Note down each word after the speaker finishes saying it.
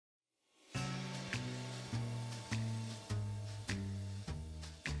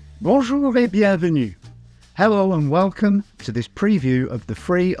Bonjour et bienvenue. Hello and welcome to this preview of the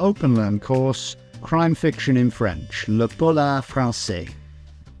free OpenLearn course, Crime Fiction in French, Le Polar Français.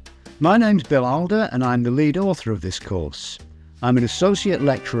 My name's Bill Alder and I'm the lead author of this course. I'm an associate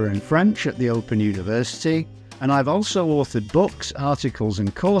lecturer in French at the Open University, and I've also authored books, articles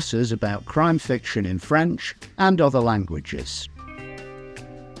and courses about crime fiction in French and other languages.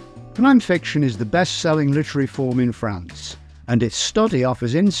 Crime fiction is the best-selling literary form in France, and its study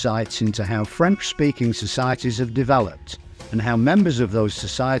offers insights into how French-speaking societies have developed and how members of those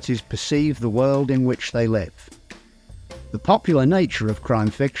societies perceive the world in which they live. The popular nature of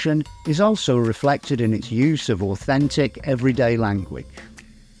crime fiction is also reflected in its use of authentic, everyday language.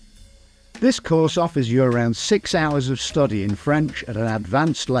 This course offers you around 6 hours of study in French at an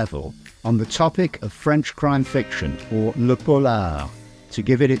advanced level on the topic of French crime fiction, or le polar, to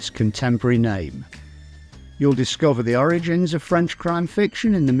give it its contemporary name. You'll discover the origins of French crime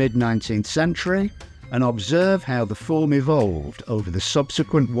fiction in the mid-19th century and observe how the form evolved over the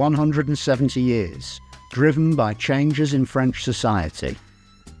subsequent 170 years, driven by changes in French society.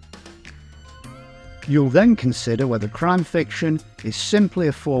 You'll then consider whether crime fiction is simply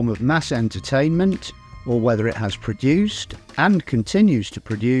a form of mass entertainment or whether it has produced, and continues to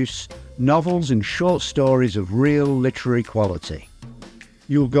produce, novels and short stories of real literary quality.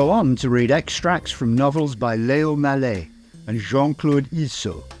 You'll go on to read extracts from novels by Léo Mallet and Jean-Claude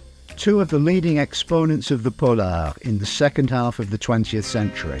Issot, two of the leading exponents of the polar in the second half of the 20th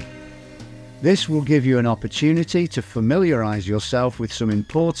century. This will give you an opportunity to familiarise yourself with some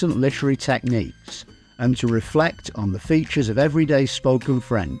important literary techniques and to reflect on the features of everyday spoken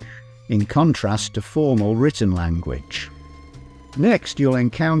French, in contrast to formal written language. Next, you'll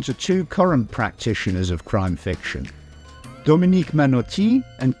encounter two current practitioners of crime fiction, Dominique Manotti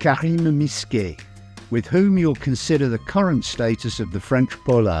and Karim Misquet, with whom you'll consider the current status of the French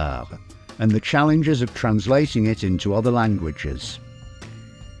polar and the challenges of translating it into other languages.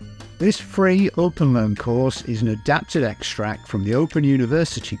 This free OpenLearn course is an adapted extract from the Open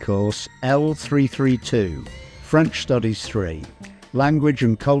University course L332, French Studies 3, Language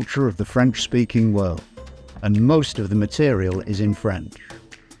and Culture of the French-Speaking World, and most of the material is in French.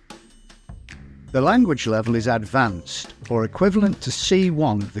 The language level is advanced, or equivalent to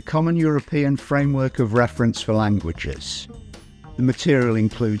C1 of the Common European Framework of Reference for Languages. The material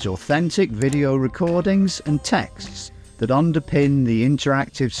includes authentic video recordings and texts that underpin the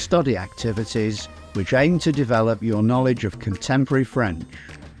interactive study activities which aim to develop your knowledge of contemporary French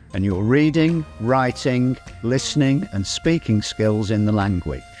and your reading, writing, listening and speaking skills in the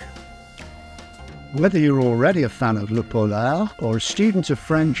language. Whether you're already a fan of le polar or a student of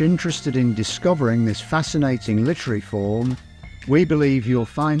French interested in discovering this fascinating literary form, we believe you'll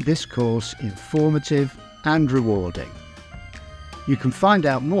find this course informative and rewarding. You can find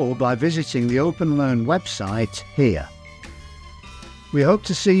out more by visiting the OpenLearn website here. We hope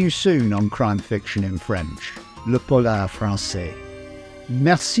to see you soon on Crime Fiction in French, Le Polar Français.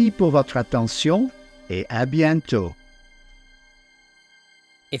 Merci pour votre attention et à bientôt.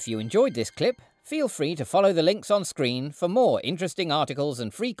 If you enjoyed this clip, feel free to follow the links on screen for more interesting articles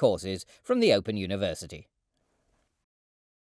and free courses from the Open University.